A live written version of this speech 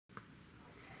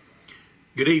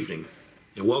Good evening,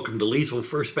 and welcome to Leesville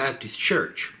First Baptist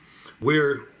Church.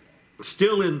 We're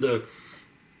still in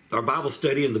our Bible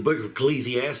study in the book of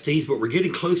Ecclesiastes, but we're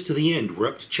getting close to the end. We're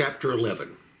up to chapter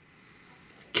 11.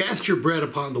 Cast your bread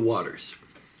upon the waters,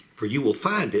 for you will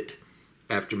find it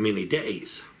after many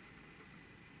days.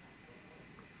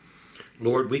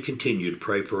 Lord, we continue to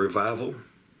pray for revival,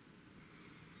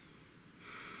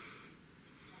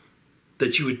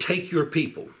 that you would take your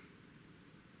people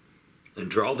and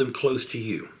draw them close to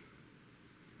you.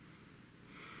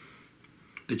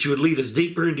 That you would lead us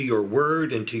deeper into your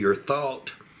word and to your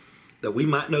thought, that we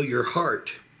might know your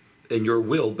heart and your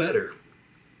will better.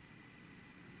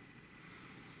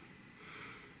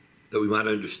 That we might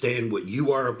understand what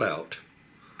you are about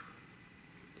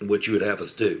and what you would have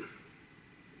us do.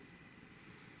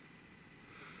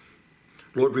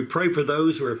 Lord, we pray for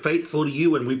those who are faithful to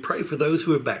you, and we pray for those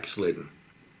who have backslidden,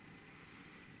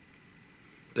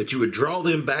 that you would draw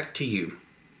them back to you,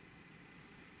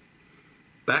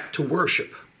 back to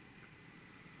worship,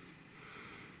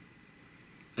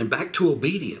 and back to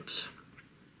obedience.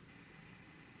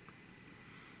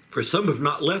 For some have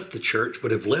not left the church,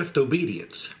 but have left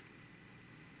obedience.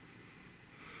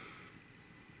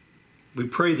 We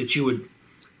pray that you would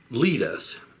lead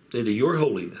us into your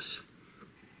holiness,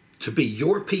 to be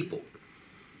your people,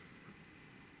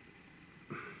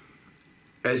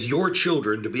 as your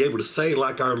children, to be able to say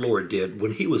like our Lord did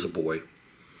when he was a boy,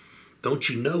 "Don't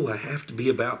you know I have to be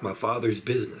about my Father's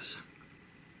business?"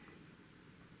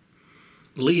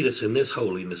 Lead us in this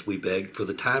holiness, we beg, for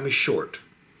the time is short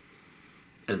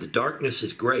and the darkness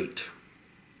is great.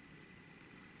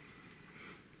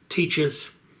 Teach us,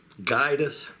 guide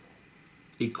us,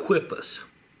 equip us.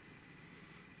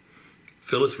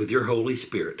 Fill us with your Holy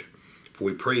Spirit, for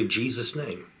we pray in Jesus'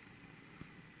 name.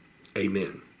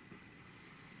 Amen.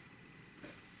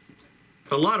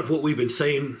 A lot of what we've been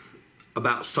saying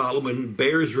about Solomon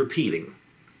bears repeating.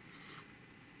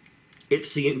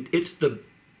 It's the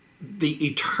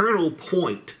eternal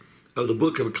point of the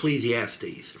book of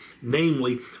Ecclesiastes,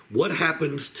 namely, what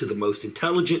happens to the most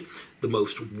intelligent, the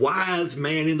most wise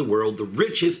man in the world, the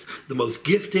richest, the most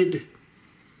gifted,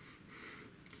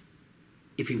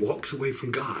 if he walks away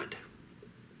from God.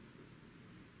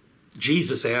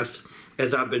 Jesus asks,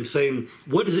 as I've been saying,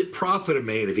 what does it profit a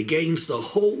man if he gains the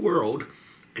whole world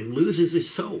and loses his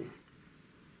soul?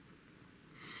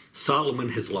 Solomon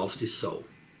has lost his soul.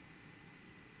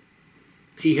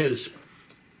 He has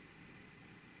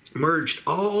merged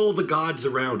all the gods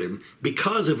around him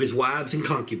because of his wives and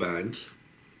concubines,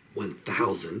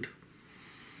 1,000.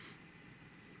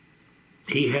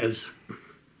 He has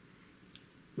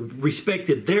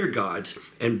respected their gods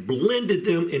and blended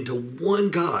them into one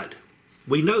God.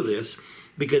 We know this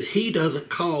because he doesn't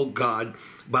call God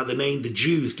by the name the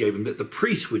Jews gave him, that the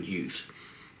priests would use,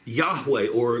 Yahweh,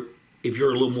 or if you're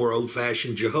a little more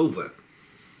old-fashioned, Jehovah.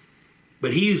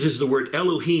 But he uses the word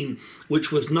Elohim,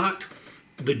 which was not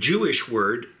the Jewish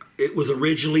word. It was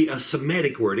originally a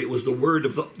Semitic word. It was the word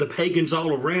of the pagans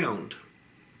all around.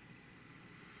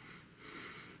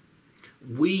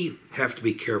 We have to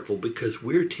be careful because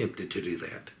we're tempted to do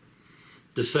that.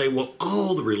 To say, well,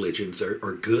 all the religions are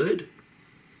good.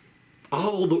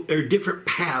 There are different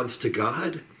paths to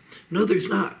God. No, there's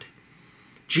not.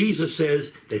 Jesus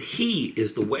says that he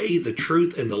is the way, the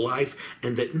truth, and the life,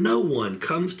 and that no one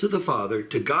comes to the Father,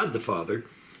 to God the Father,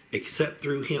 except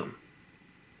through him.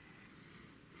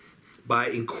 By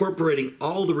incorporating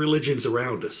all the religions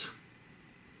around us,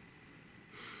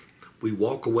 we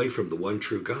walk away from the one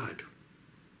true God.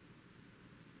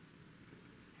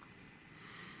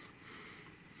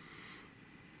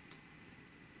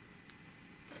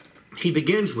 He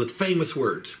begins with famous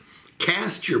words.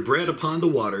 Cast your bread upon the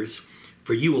waters,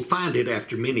 for you will find it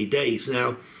after many days.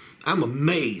 Now, I'm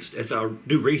amazed as I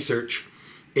do research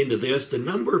into this, the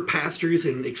number of pastors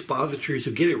and expositors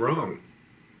who get it wrong.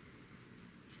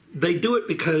 They do it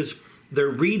because they're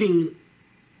reading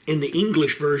in the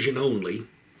English version only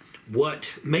what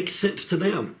makes sense to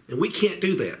them. And we can't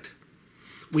do that.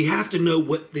 We have to know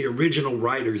what the original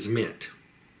writers meant.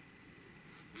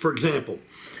 For example,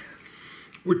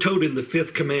 we're told in the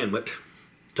 5th commandment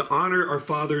to honor our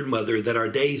father and mother, that our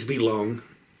days be long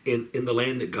in the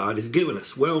land that God has given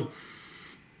us. Well,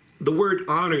 the word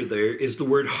honor there is the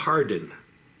word harden.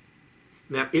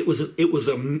 Now, it was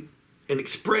an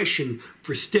expression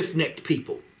for stiff-necked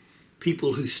people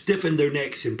who stiffen their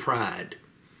necks in pride.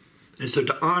 And so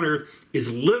to honor is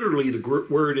literally the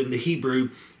word in the Hebrew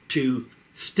to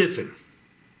stiffen.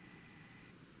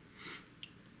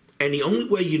 And the only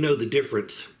way you know the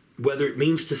difference, whether it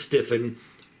means to stiffen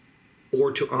or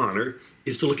to honor,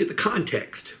 is to look at the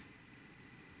context.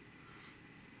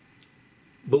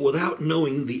 But without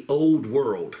knowing the old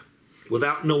world,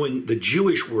 without knowing the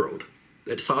Jewish world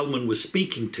that Solomon was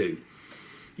speaking to,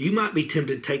 you might be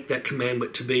tempted to take that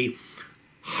commandment to be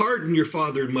harden your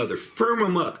father and mother, firm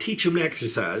them up, teach them to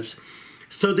exercise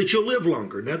so that you'll live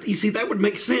longer. Now, you see, that would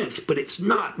make sense, but it's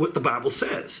not what the Bible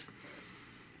says.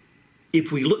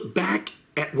 If we look back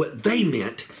at what they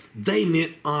meant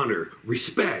honor,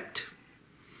 respect.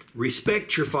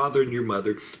 Respect your father and your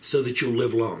mother so that you'll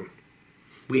live long.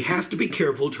 We have to be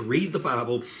careful to read the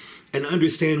Bible and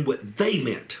understand what they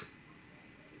meant.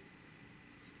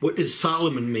 What did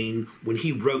Solomon mean when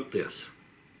he wrote this?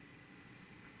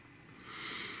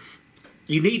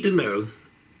 You need to know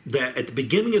that at the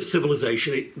beginning of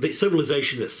civilization, the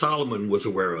civilization that Solomon was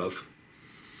aware of,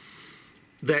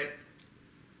 that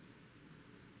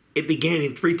it began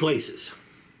in 3 places.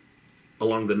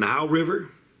 Along the Nile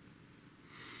River,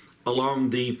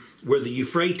 along where the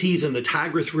Euphrates and the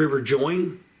Tigris River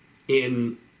join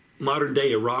in modern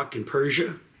day Iraq and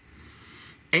Persia,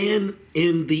 and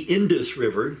in the Indus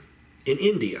River in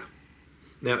India.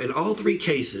 Now, in all 3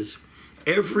 cases,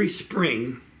 every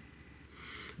spring,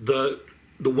 the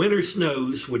winter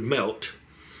snows would melt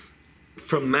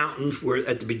from mountains where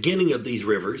at the beginning of these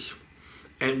rivers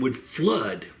and would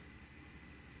flood.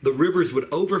 The rivers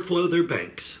would overflow their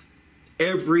banks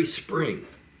every spring.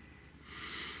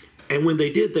 And when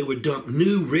they did, they would dump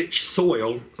new rich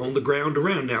soil on the ground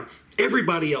around. Now,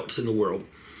 everybody else in the world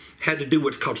had to do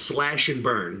what's called slash and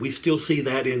burn. We still see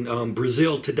that in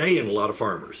Brazil today in a lot of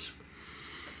farmers.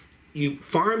 You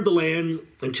farm the land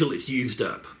until it's used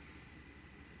up.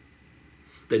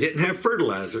 They didn't have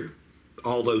fertilizer,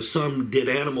 although some did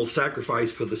animal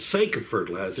sacrifice for the sake of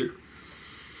fertilizer.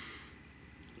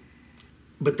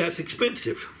 But that's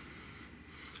expensive.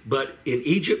 But in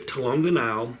Egypt, along the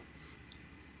Nile,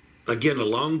 again,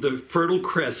 along the Fertile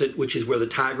Crescent, which is where the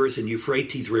Tigris and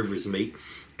Euphrates rivers meet,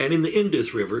 and in the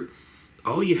Indus River,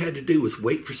 all you had to do was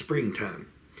wait for springtime.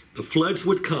 The floods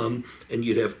would come, and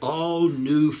you'd have all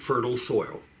new fertile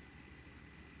soil.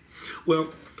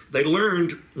 Well, they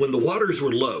learned when the waters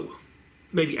were low,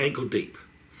 maybe ankle deep,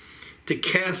 to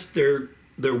cast their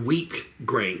wheat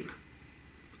grain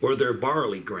or their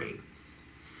barley grain.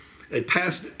 And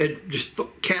just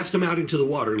cast them out into the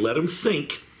water, let them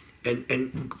sink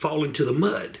and fall into the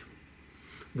mud.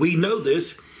 We know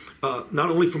this not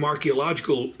only from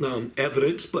archaeological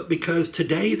evidence, but because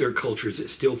today there are cultures that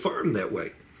still farm that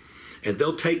way. And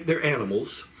they'll take their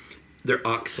animals, their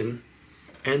oxen,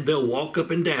 and they'll walk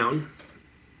up and down,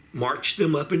 march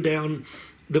them up and down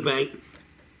the bank,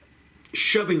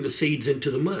 shoving the seeds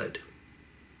into the mud.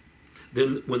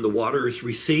 Then when the waters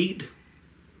recede,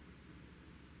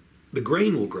 the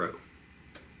grain will grow.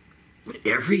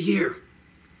 Every year.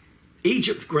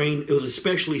 Egypt's grain, it was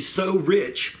especially so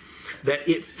rich that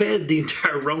it fed the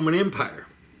entire Roman Empire.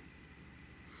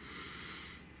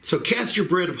 So cast your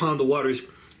bread upon the waters.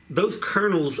 Those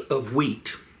kernels of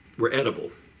wheat were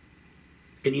edible.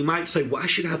 And you might say, why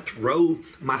should I throw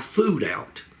my food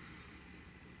out?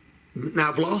 Now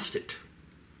I've lost it.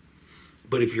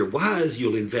 But if you're wise,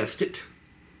 you'll invest it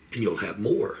and you'll have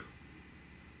more.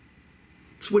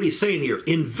 That's what he's saying here.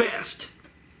 Invest.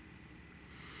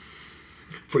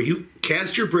 For you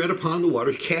cast your bread upon the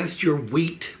waters, cast your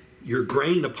wheat, your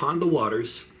grain upon the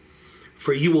waters,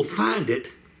 for you will find it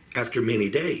after many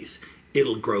days.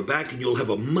 It'll grow back and you'll have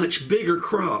a much bigger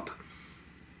crop,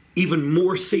 even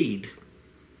more seed.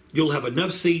 You'll have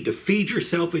enough seed to feed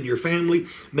yourself and your family,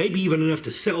 maybe even enough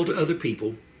to sell to other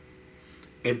people,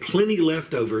 and plenty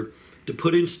left over to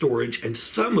put in storage, and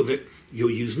some of it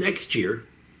you'll use next year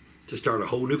to start a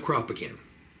whole new crop again.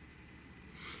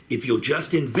 If you'll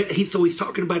just invest, so he's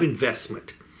talking about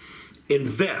investment.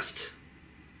 Invest.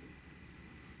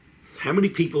 How many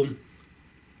people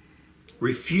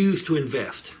refuse to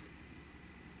invest?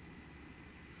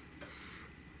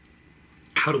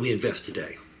 How do we invest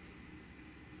today?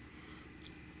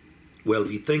 Well,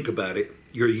 if you think about it,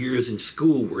 your years in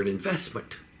school were an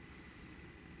investment.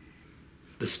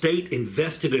 The state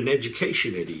invested in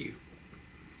education into you,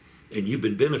 and you've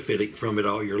been benefiting from it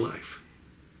all your life.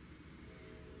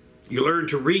 You learned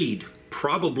to read,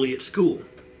 probably at school.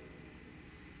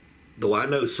 Though I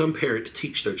know some parents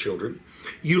teach their children.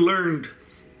 You learned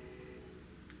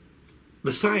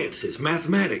the sciences,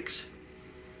 mathematics,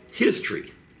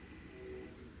 history.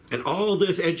 And all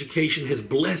this education has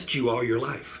blessed you all your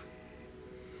life.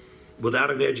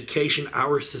 Without an education,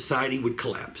 our society would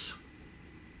collapse.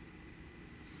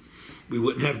 We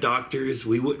wouldn't have doctors.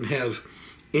 We wouldn't have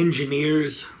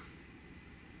engineers.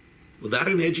 Without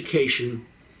an education,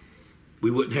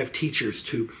 we wouldn't have teachers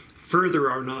to further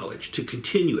our knowledge, to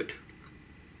continue it.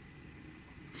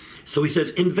 So he says,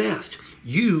 invest.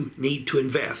 You need to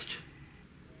invest.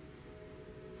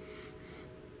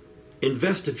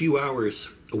 Invest a few hours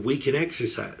a week in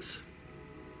exercise.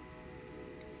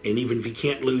 And even if you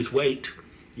can't lose weight,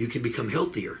 you can become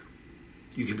healthier.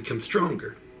 You can become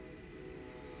stronger.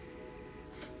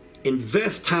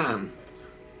 Invest time,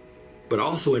 but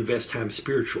also invest time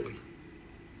spiritually.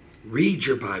 Read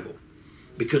your Bible,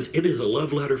 because it is a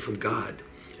love letter from God.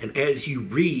 And as you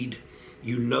read,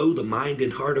 you know the mind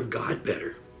and heart of God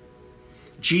better.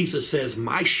 Jesus says,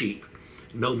 my sheep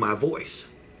know my voice.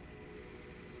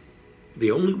 The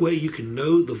only way you can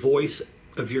know the voice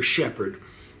of your shepherd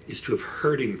is to have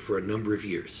heard him for a number of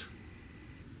years.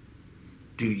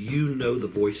 Do you know the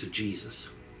voice of Jesus?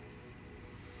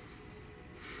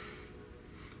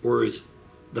 Or is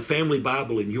the family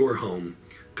Bible in your home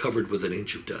covered with an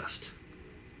inch of dust?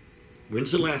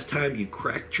 When's the last time you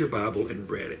cracked your Bible and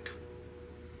read it?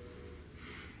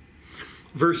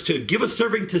 Verse 2, give a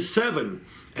serving to 7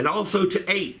 and also to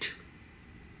 8.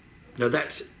 Now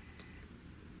that's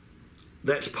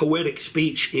poetic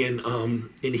speech in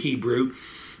Hebrew.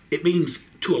 It means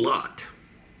to a lot.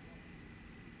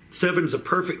 7's a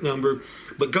perfect number,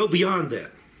 but go beyond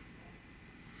that.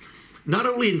 Not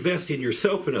only invest in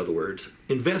yourself, in other words,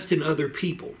 invest in other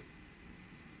people.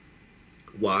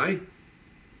 Why?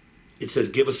 It says,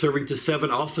 give a serving to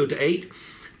 7, also to 8.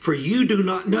 For you do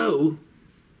not know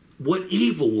what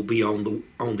evil will be on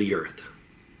the earth.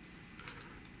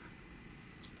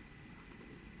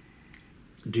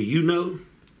 Do you know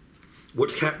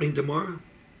what's happening tomorrow?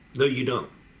 No, you don't.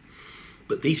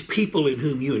 But these people in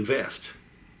whom you invest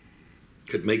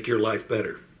could make your life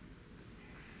better.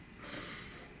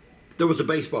 There was a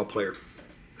baseball player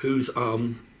whose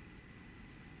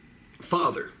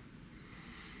father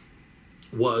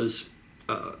was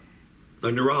a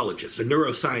neurologist, a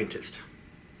neuroscientist,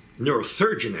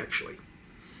 neurosurgeon actually.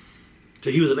 So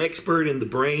he was an expert in the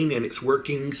brain and its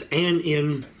workings and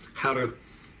in how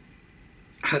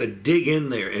to dig in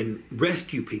there and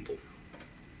rescue people.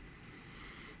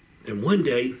 And one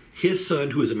day, his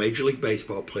son, who was a Major League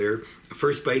Baseball player, a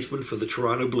first baseman for the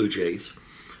Toronto Blue Jays,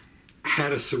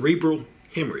 had a cerebral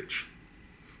hemorrhage.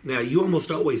 Now, you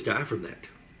almost always die from that.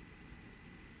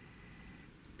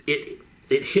 It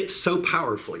hit so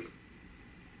powerfully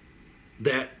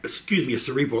that, a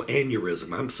cerebral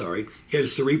aneurysm, I'm sorry. He had a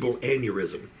cerebral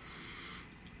aneurysm.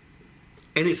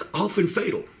 And it's often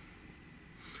fatal.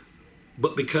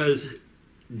 But because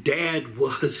Dad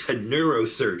was a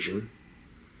neurosurgeon,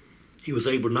 he was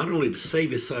able not only to save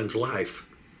his son's life,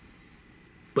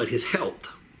 but his health.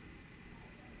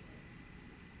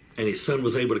 And his son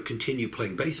was able to continue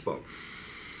playing baseball.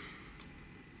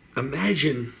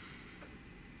 Imagine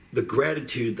the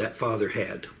gratitude that father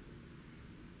had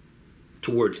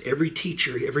towards every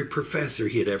teacher, every professor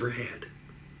he had ever had.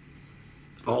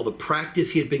 All the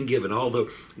practice he had been given, all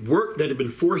the work that had been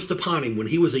forced upon him when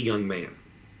he was a young man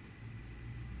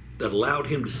that allowed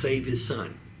him to save his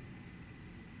son.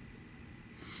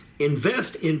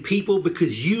 Invest in people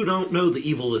because you don't know the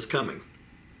evil that's coming.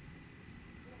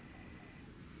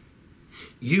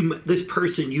 This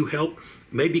person you help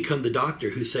may become the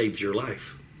doctor who saves your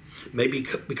life. Maybe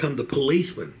become the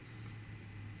policeman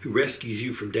who rescues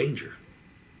you from danger.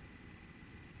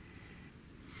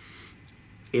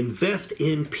 Invest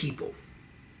in people.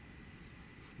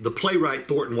 The playwright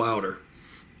Thornton Wilder,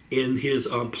 in his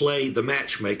play The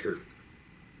Matchmaker,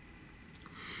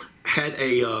 had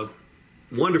a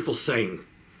wonderful saying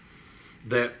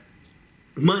that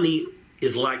money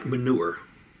is like manure.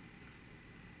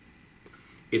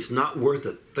 It's not worth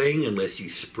a thing unless you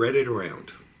spread it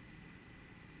around.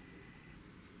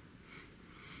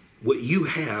 What you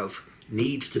have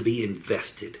needs to be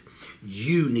invested.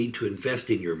 You need to invest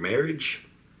in your marriage.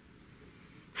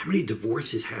 How many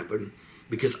divorces happen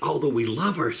because although we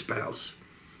love our spouse,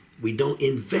 we don't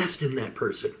invest in that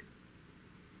person?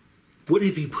 What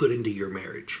have you put into your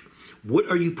marriage? What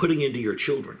are you putting into your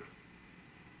children?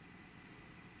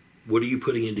 What are you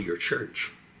putting into your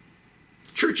church?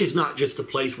 Church is not just a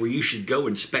place where you should go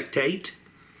and spectate,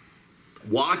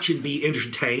 watch and be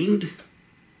entertained.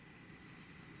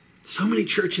 So many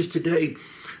churches today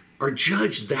are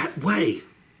judged that way.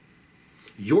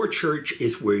 Your church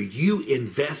is where you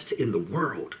invest in the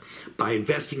world by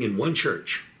investing in one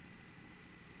church,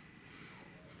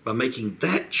 by making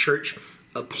that church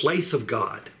a place of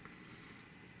God,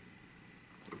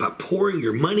 by pouring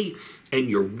your money and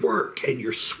your work and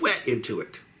your sweat into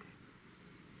it.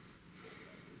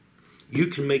 You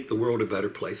can make the world a better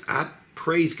place. I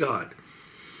praise God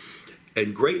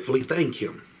and gratefully thank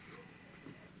Him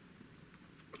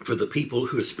for the people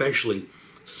who especially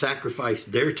sacrifice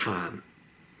their time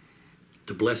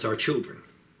to bless our children.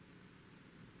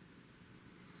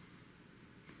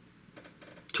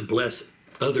 to bless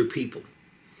other people.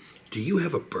 Do you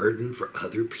have a burden for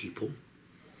other people?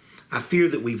 I fear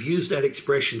that we've used that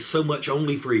expression so much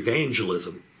only for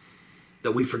evangelism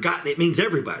that we've forgotten it means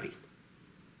everybody,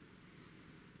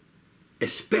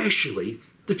 especially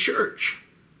the church.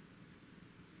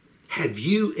 Have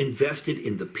you invested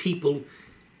in the people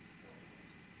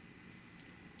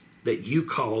that you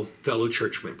call fellow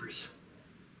church members?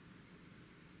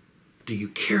 Do you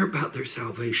care about their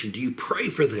salvation? Do you pray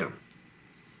for them?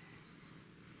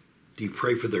 Do you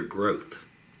pray for their growth,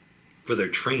 for their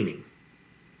training?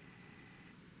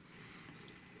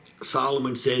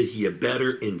 Solomon says you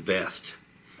better invest,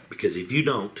 because if you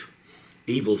don't,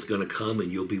 evil's going to come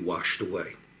and you'll be washed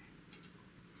away.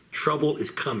 Trouble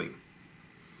is coming.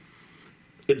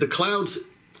 If the clouds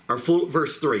are full,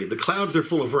 verse 3, the clouds are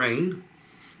full of rain,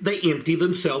 they empty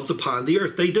themselves upon the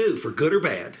earth. They do, for good or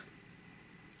bad.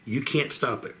 You can't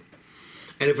stop it.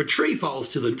 And if a tree falls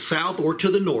to the south or to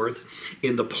the north,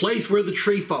 in the place where the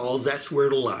tree falls, that's where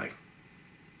it'll lie.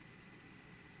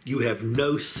 You have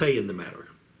no say in the matter.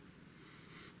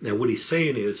 Now, what he's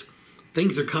saying is,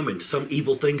 things are coming. Some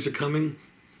evil things are coming,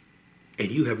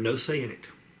 and you have no say in it.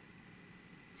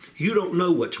 You don't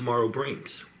know what tomorrow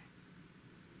brings.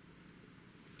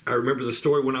 I remember the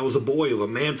story when I was a boy of a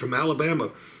man from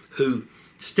Alabama who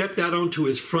stepped out onto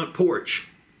his front porch.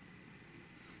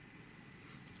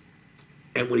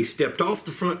 And when he stepped off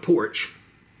the front porch,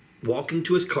 walking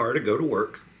to his car to go to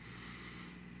work,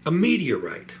 a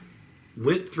meteorite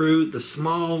went through the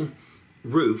small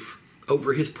roof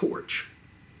over his porch.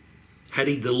 Had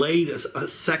he delayed a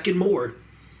second more,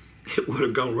 it would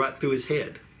have gone right through his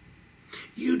head.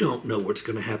 You don't know what's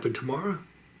going to happen tomorrow.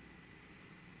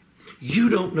 You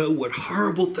don't know what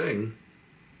horrible thing.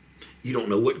 You don't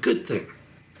know what good thing.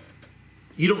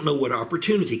 You don't know what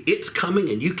opportunity. It's coming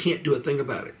and you can't do a thing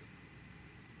about it.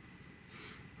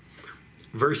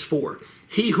 Verse 4,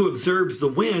 he who observes the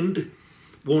wind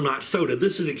will not sow. Now,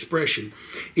 this is an expression.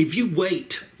 If you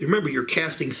wait, remember you're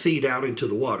casting seed out into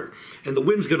the water, and the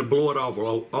wind's going to blow it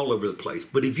all over the place.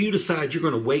 But if you decide you're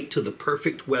going to wait till the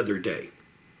perfect weather day,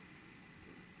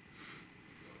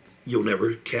 you'll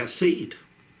never cast seed.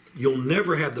 You'll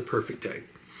never have the perfect day.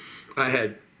 I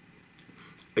had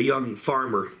a young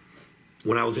farmer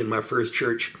when I was in my first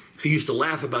church who used to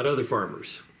laugh about other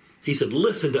farmers. He said,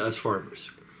 listen to us farmers.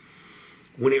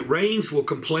 When it rains, we'll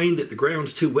complain that the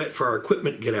ground's too wet for our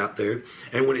equipment to get out there.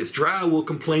 And when it's dry, we'll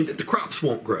complain that the crops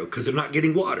won't grow because they're not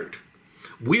getting watered.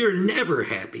 We're never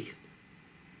happy.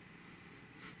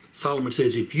 Solomon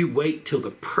says, if you wait till the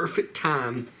perfect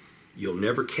time, you'll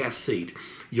never cast seed.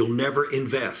 You'll never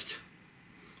invest.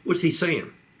 What's he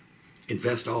saying?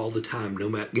 Invest all the time, no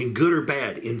matter, in good or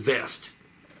bad, invest.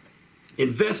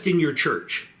 Invest in your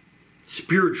church,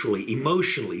 spiritually,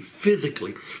 emotionally,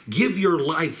 physically. Give your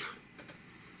life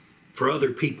for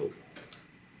other people,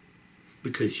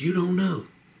 because you don't know.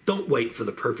 Don't wait for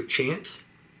the perfect chance.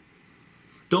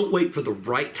 Don't wait for the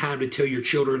right time to tell your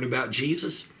children about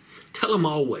Jesus. Tell them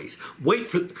always.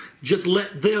 Just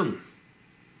let them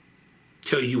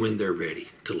tell you when they're ready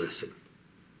to listen.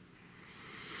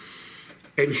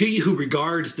 And he who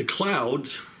regards the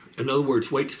clouds, in other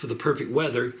words, waits for the perfect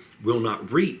weather, will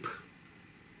not reap.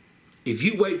 If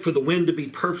you wait for the wind to be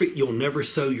perfect, you'll never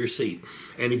sow your seed.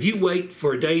 And if you wait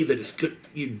for a day that is good,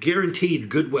 you guaranteed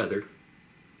good weather,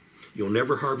 you'll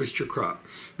never harvest your crop.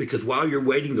 Because while you're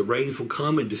waiting, the rains will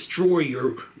come and destroy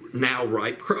your now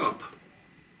ripe crop.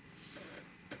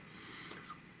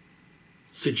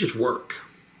 So just work.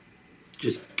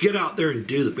 Just get out there and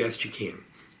do the best you can.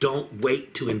 Don't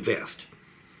wait to invest.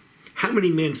 How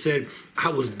many men said, I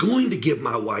was going to give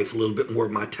my wife a little bit more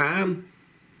of my time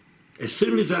as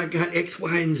soon as I got X,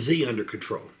 Y, and Z under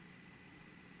control?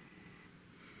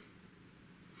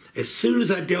 As soon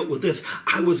as I dealt with this,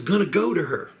 I was going to go to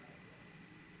her.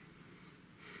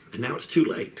 And now it's too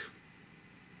late.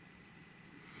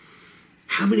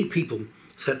 How many people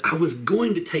said, I was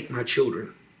going to take my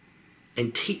children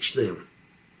and teach them,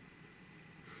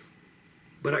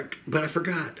 but I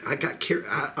forgot.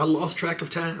 I lost track of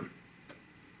time.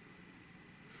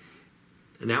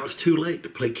 And now it's too late to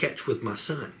play catch with my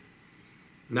son.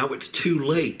 Now it's too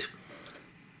late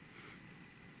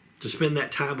to spend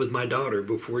that time with my daughter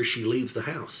before she leaves the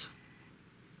house.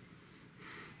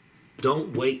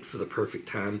 Don't wait for the perfect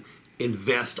time.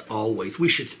 Invest always. We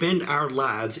should spend our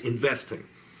lives investing.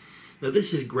 Now,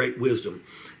 this is great wisdom.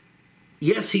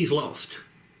 Yes, he's lost,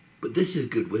 but this is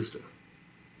good wisdom.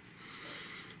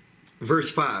 Verse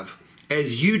 5,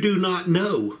 as you do not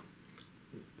know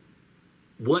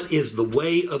what is the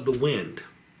way of the wind.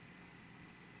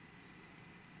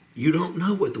 You don't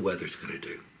know what the weather's going to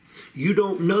do. You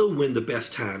don't know when the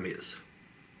best time is.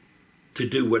 to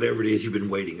do whatever it is you've been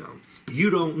waiting on. You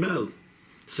don't know.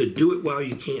 So do it while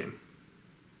you can.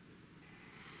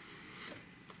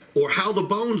 Or how the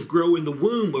bones grow in the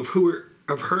womb of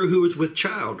her who is with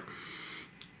child.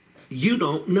 You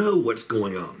don't know what's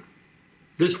going on.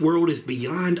 This world is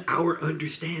beyond our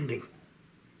understanding.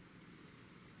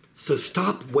 So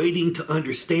stop waiting to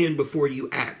understand before you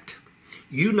act.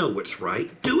 You know what's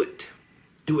right. Do it.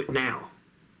 Do it now.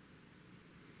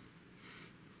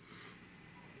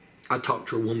 I talked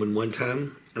to a woman one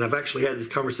time, and I've actually had this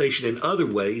conversation in other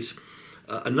ways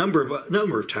a number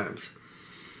of times.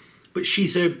 But she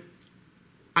said,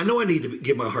 I know I need to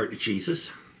give my heart to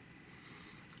Jesus,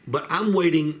 but I'm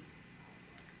waiting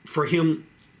for him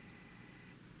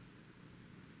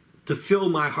to fill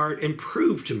my heart and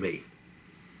prove to me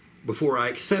before I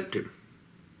accept him.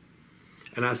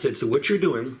 And I said, so what you're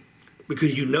doing,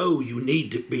 because you know you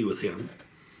need to be with him,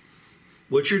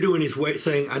 what you're doing is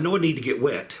saying, I know I need to get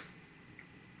wet.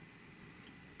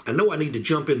 I know I need to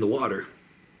jump in the water,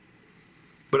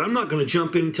 but I'm not going to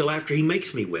jump in until after he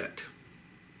makes me wet.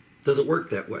 Doesn't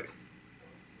work that way.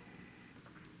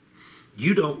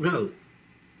 You don't know.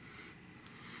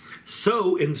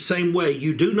 So, in the same way,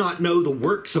 you do not know the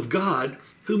works of God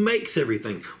who makes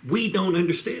everything. We don't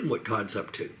understand what God's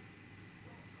up to.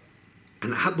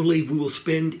 And I believe we will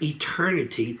spend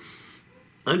eternity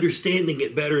understanding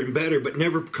it better and better, but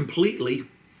never completely,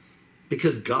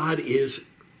 because God is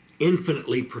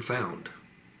infinitely profound.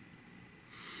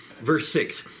 Verse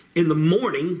 6, in the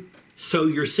morning, sow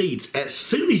your seeds. As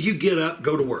soon as you get up,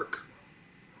 go to work.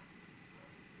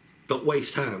 Don't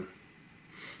waste time.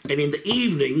 And in the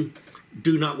evening,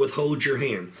 do not withhold your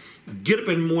hand. Get up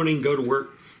in the morning, go to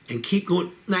work, and keep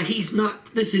going. Now,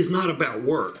 this is not about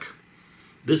work.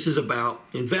 This is about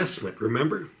investment,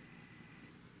 remember?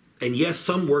 And yes,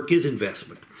 some work is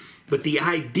investment. But the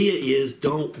idea is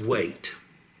don't wait.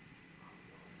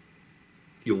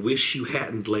 You'll wish you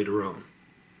hadn't later on.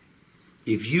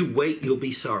 If you wait, you'll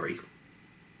be sorry.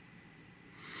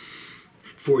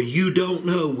 For you don't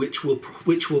know which will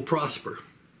prosper,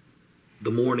 the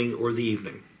morning or the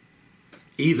evening.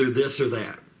 Either this or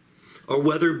that. Or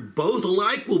whether both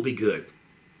alike will be good.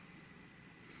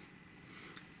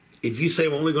 If you say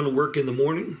I'm only going to work in the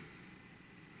morning,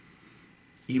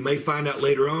 you may find out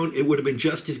later on it would have been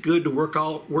just as good to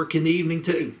work in the evening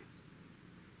too.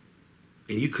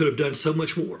 And you could have done so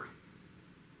much more.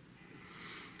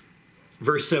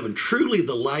 Verse 7, truly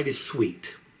the light is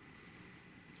sweet,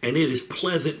 and it is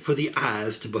pleasant for the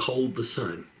eyes to behold the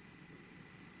sun.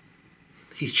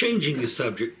 He's changing the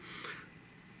subject.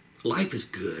 Life is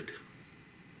good,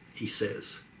 he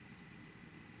says.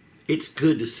 It's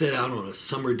good to sit out on a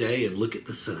summer day and look at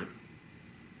the sun,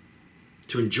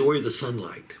 to enjoy the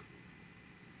sunlight.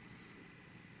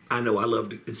 I know I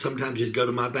love to sometimes just go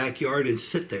to my backyard and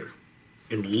sit there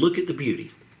and look at the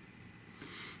beauty.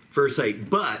 Verse 8,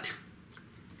 but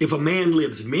if a man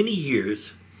lives many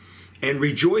years and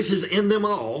rejoices in them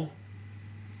all,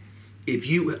 if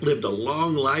you lived a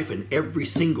long life and every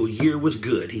single year was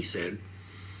good, he said,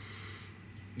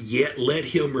 yet let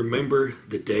him remember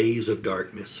the days of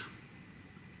darkness,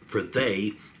 for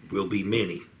they will be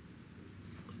many.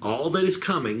 All that is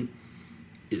coming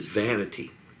is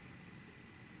vanity.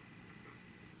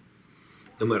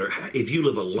 No matter how, if you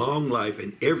live a long life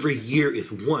and every year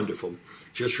is wonderful,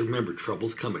 just remember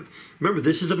trouble's coming. Remember,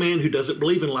 this is a man who doesn't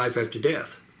believe in life after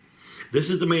death. This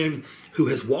is the man who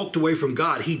has walked away from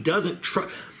God. He doesn't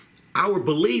trust. Our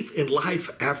belief in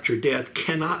life after death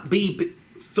cannot be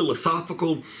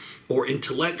philosophical or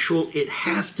intellectual. It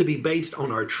has to be based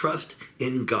on our trust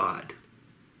in God.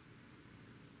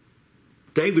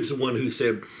 David's the one who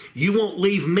said, you won't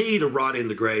leave me to rot in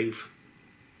the grave.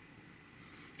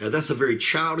 Now, that's a very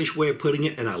childish way of putting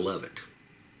it, and I love it.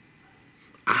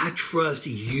 I trust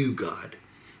you, God,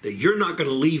 that you're not going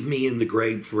to leave me in the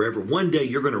grave forever. One day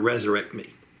you're going to resurrect me.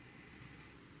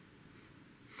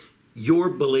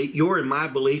 Your and my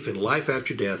belief in life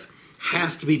after death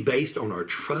has to be based on our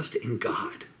trust in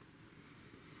God.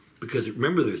 Because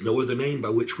remember, there's no other name by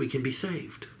which we can be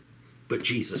saved but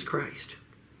Jesus Christ.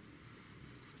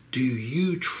 Do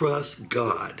you trust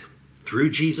God through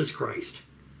Jesus Christ?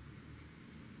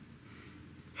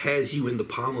 Has you in the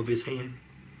palm of his hand?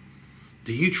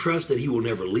 Do you trust that he will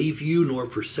never leave you nor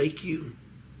forsake you?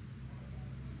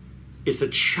 It's a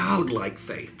childlike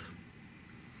faith.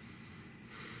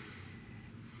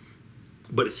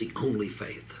 But it's the only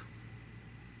faith.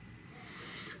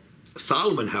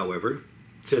 Solomon, however,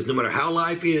 says no matter how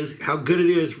life is, how good it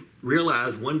is,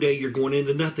 realize one day you're going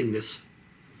into nothingness.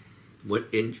 No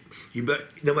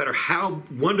matter how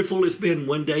wonderful it's been,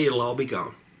 one day it'll all be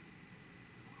gone.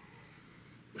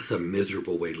 That's a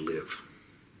miserable way to live.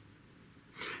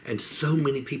 And so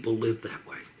many people live that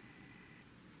way.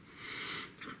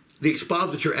 The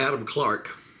expositor Adam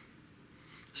Clark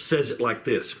says it like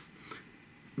this,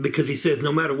 because he says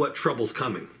no matter what trouble's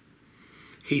coming,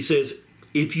 he says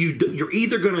if you're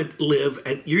either going to live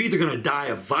and you're either going to die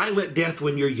a violent death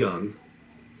when you're young,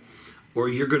 or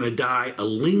you're going to die a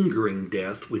lingering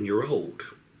death when you're old.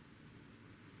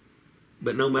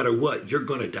 But no matter what, you're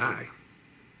going to die.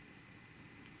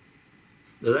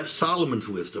 Now that's Solomon's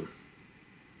wisdom.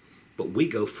 But we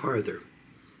go farther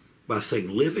by saying,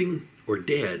 living or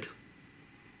dead,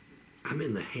 I'm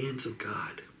in the hands of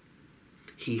God.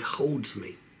 He holds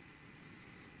me.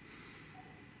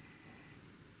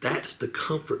 That's the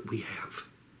comfort we have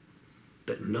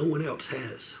that no one else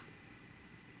has.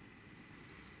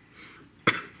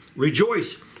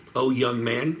 Rejoice, O young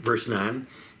man, verse 9,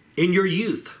 in your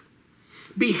youth.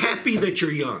 Be happy that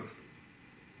you're young.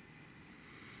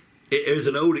 There's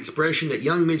an old expression that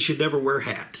young men should never wear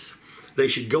hats. They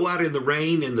should go out in the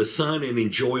rain and the sun and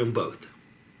enjoy them both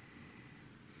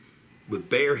with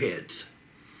bare heads.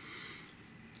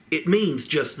 It means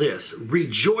just this.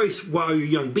 Rejoice while you're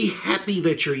young. Be happy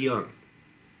that you're young.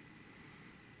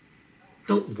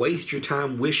 Don't waste your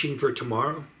time wishing for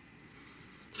tomorrow.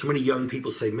 So many young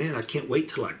people say, man, I can't wait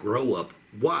till I grow up.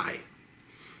 Why?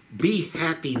 Be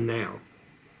happy now.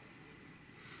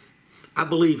 I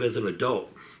believe as an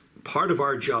adult, part of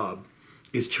our job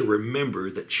is to remember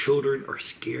that children are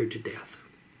scared to death.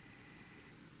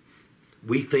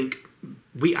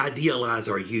 We idealize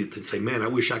our youth and say, man, I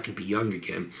wish I could be young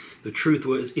again. The truth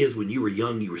is when you were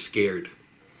young, you were scared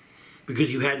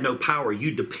because you had no power.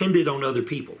 You depended on other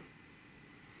people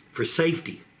for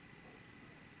safety,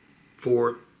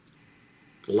 for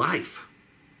life.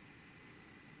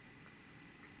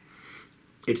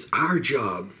 It's our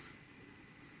job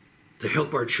to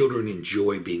help our children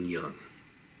enjoy being young,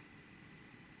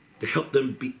 to help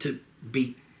them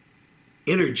be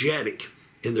energetic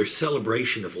in their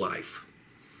celebration of life.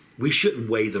 We shouldn't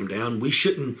weigh them down. We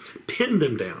shouldn't pin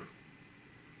them down.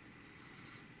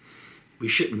 We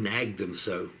shouldn't nag them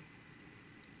so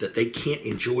that they can't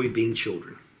enjoy being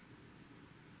children.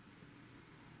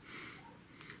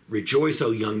 Rejoice,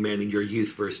 O young man, in your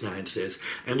youth, verse 9 says,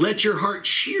 and let your heart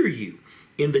cheer you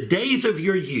in the days of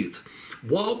your youth.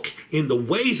 Walk in the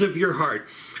ways of your heart.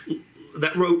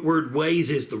 That word ways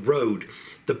is the road.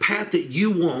 The path that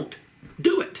you want,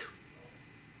 do it.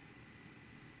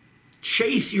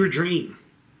 Chase your dream.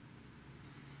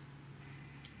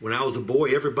 When I was a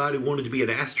boy, everybody wanted to be an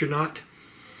astronaut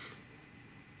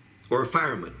or a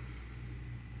fireman.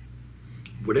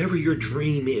 Whatever your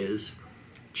dream is,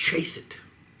 chase it.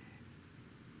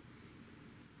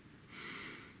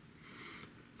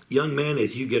 Young man,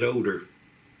 as you get older,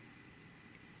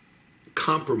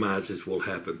 compromises will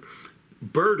happen.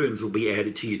 Burdens will be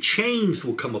added to you. Chains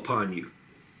will come upon you.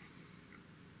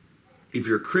 If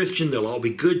you're a Christian, they'll all be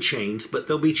good chains, but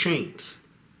they'll be chains.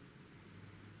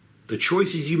 The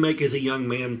choices you make as a young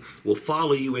man will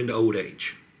follow you into old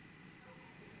age.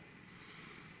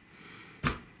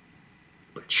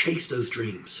 But chase those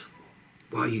dreams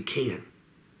while you can.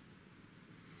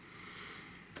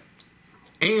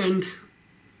 And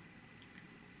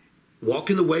walk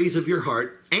in the ways of your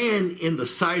heart and in the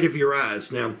sight of your eyes.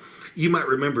 Now, you might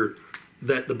remember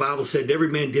that the Bible said every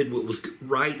man did what was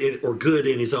right or good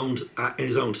in his own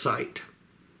sight,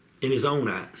 in his own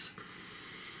eyes.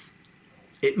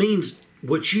 It means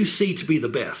what you see to be the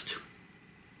best.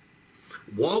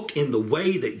 Walk in the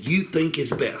way that you think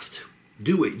is best.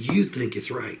 Do what you think is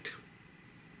right.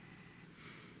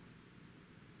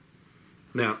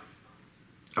 Now,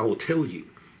 I will tell you,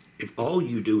 if all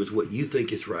you do is what you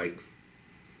think is right,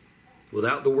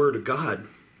 without the Word of God,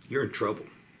 you're in trouble.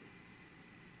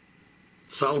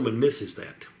 Solomon misses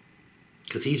that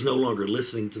because he's no longer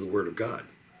listening to the Word of God.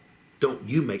 Don't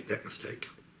you make that mistake.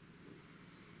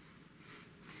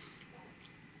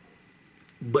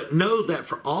 But know that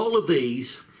for all of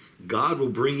these, God will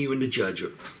bring you into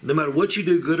judgment. No matter what you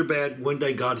do, good or bad, one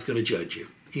day God's going to judge you.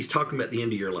 He's talking about the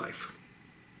end of your life.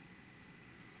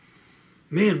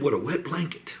 Man, what a wet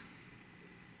blanket.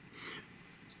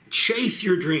 Chase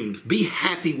your dreams. Be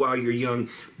happy while you're young,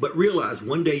 but realize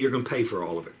one day you're going to pay for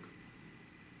all of it.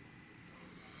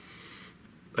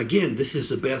 Again, this is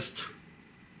the best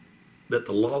that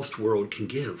the lost world can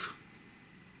give.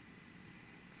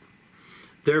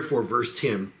 Therefore, verse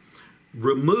 10,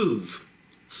 remove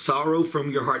sorrow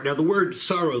from your heart. Now, the word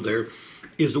sorrow there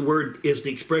is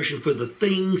the expression for the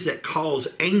things that cause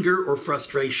anger or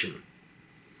frustration.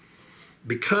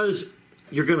 Because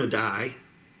you're going to die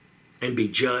and be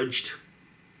judged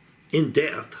in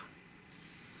death,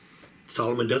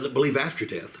 Solomon doesn't believe after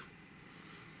death.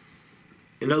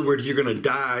 In other words, you're going to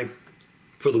die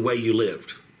for the way you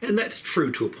lived. And that's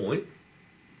true to a point.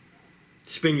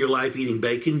 Spend your life eating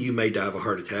bacon, you may die of a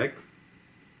heart attack.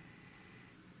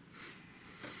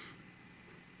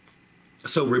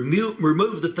 So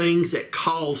remove the things that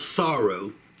cause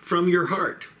sorrow from your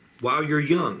heart while you're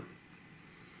young,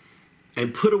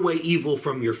 and put away evil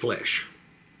from your flesh.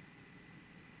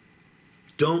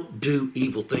 Don't do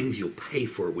evil things you'll pay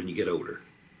for when you get older.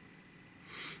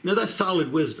 Now that's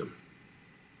solid wisdom.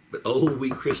 But oh, we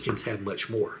Christians have much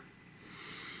more.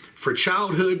 For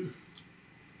childhood,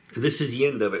 this is the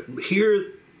end of it.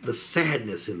 Hear the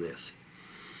sadness in this.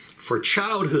 For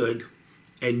childhood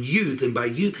and youth, and by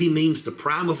youth he means the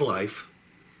prime of life.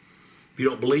 If you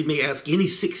don't believe me, ask any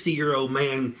 60-year-old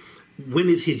man when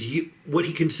is what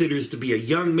he considers to be a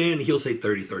young man. He'll say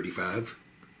 30, 35.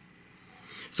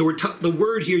 So the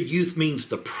word here, youth, means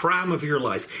the prime of your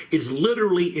life. It's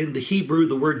literally in the Hebrew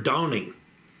the word dawning.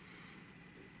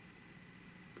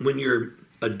 When your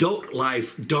adult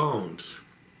life dawns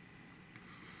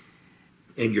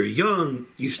and you're young,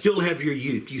 you still have your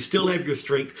youth, you still have your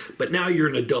strength, but now you're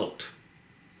an adult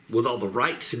with all the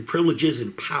rights and privileges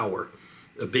and power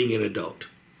of being an adult.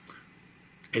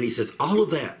 And he says all of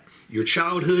that, your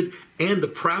childhood and the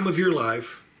prime of your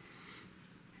life,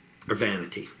 are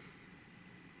vanity.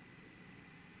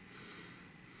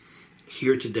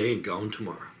 Here today and gone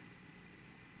tomorrow.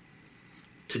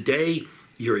 Today,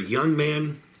 you're a young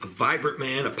man, a vibrant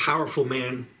man, a powerful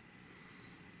man.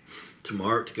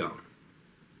 Tomorrow it's gone.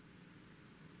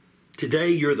 Today,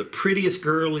 you're the prettiest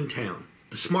girl in town,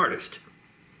 the smartest.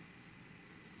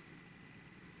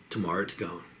 Tomorrow it's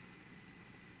gone.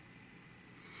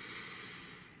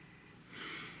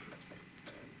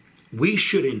 We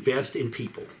should invest in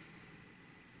people.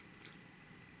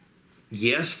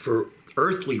 Yes, for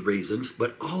earthly reasons,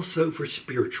 but also for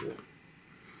spiritual.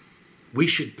 We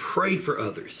should pray for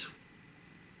others.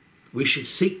 We should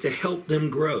seek to help them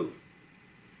grow.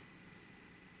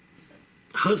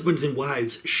 Husbands and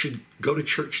wives should go to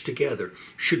church together,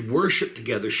 should worship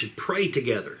together, should pray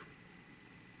together.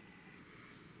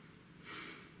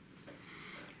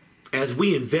 As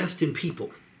we invest in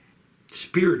people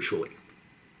spiritually,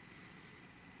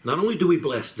 not only do we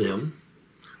bless them,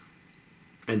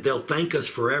 and they'll thank us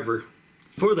forever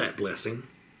for that blessing,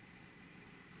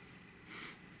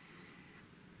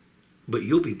 but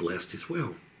you'll be blessed as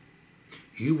well.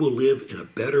 You will live in a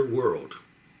better world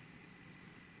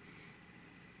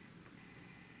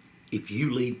if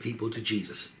you lead people to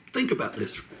Jesus. Think about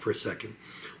this for a second.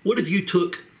 What if you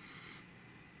took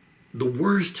the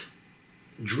worst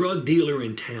drug dealer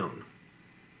in town,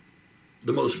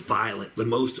 the most violent, the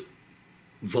most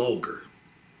vulgar,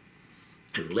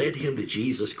 and led him to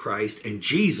Jesus Christ, and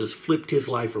Jesus flipped his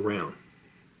life around?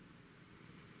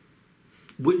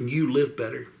 Wouldn't you live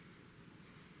better?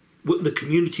 Wouldn't the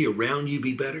community around you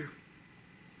be better?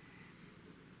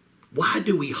 Why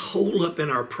do we hole up in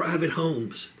our private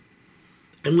homes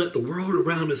and let the world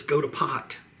around us go to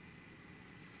pot?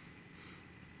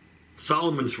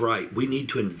 Solomon's right. We need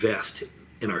to invest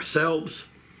in ourselves.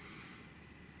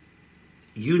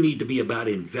 You need to be about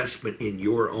investment in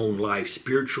your own life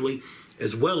spiritually,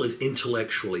 as well as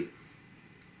intellectually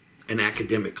and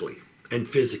academically and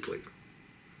physically.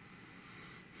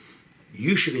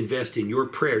 You should invest in your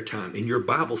prayer time, in your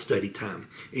Bible study time,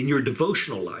 in your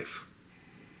devotional life.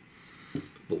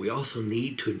 But we also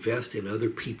need to invest in other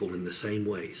people in the same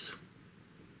ways.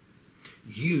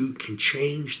 You can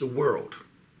change the world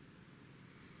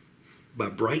by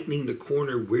brightening the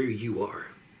corner where you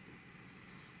are,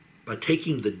 by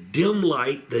taking the dim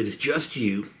light that is just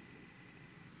you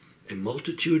and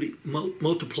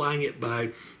multiplying it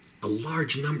by a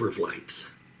large number of lights.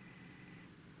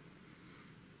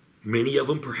 Many of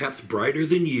them perhaps brighter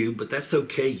than you, but that's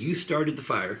okay. You started the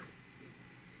fire.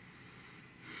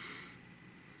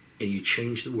 And you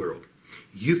changed the world.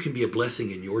 You can be a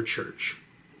blessing in your church.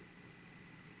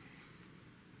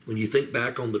 When you think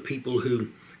back on the people who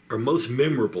are most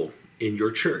memorable in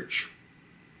your church,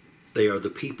 they are the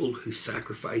people who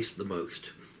sacrificed the most,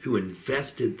 who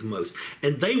invested the most.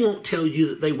 And they won't tell you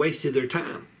that they wasted their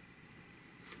time.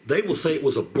 They will say it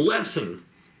was a blessing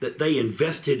that they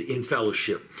invested in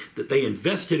fellowship, that they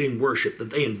invested in worship, that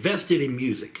they invested in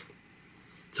music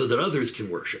so that others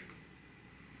can worship,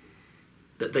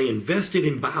 that they invested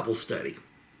in Bible study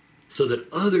so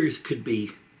that others could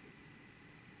be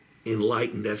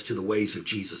enlightened as to the ways of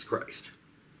Jesus Christ.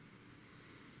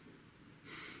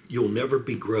 You'll never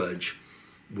begrudge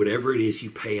whatever it is you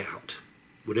pay out,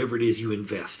 whatever it is you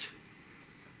invest.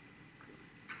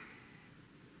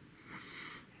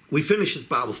 We finish this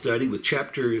Bible study with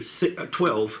chapter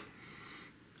 12,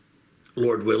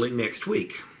 Lord willing, next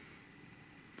week.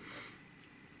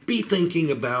 Be thinking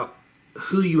about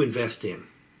who you invest in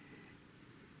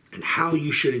and how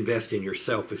you should invest in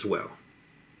yourself as well.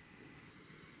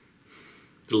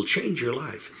 It'll change your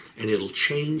life, and it'll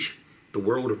change the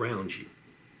world around you.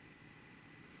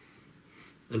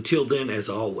 Until then, as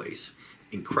always,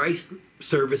 in Christ's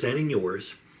service and in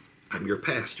yours, I'm your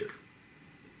pastor.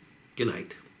 Good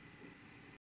night.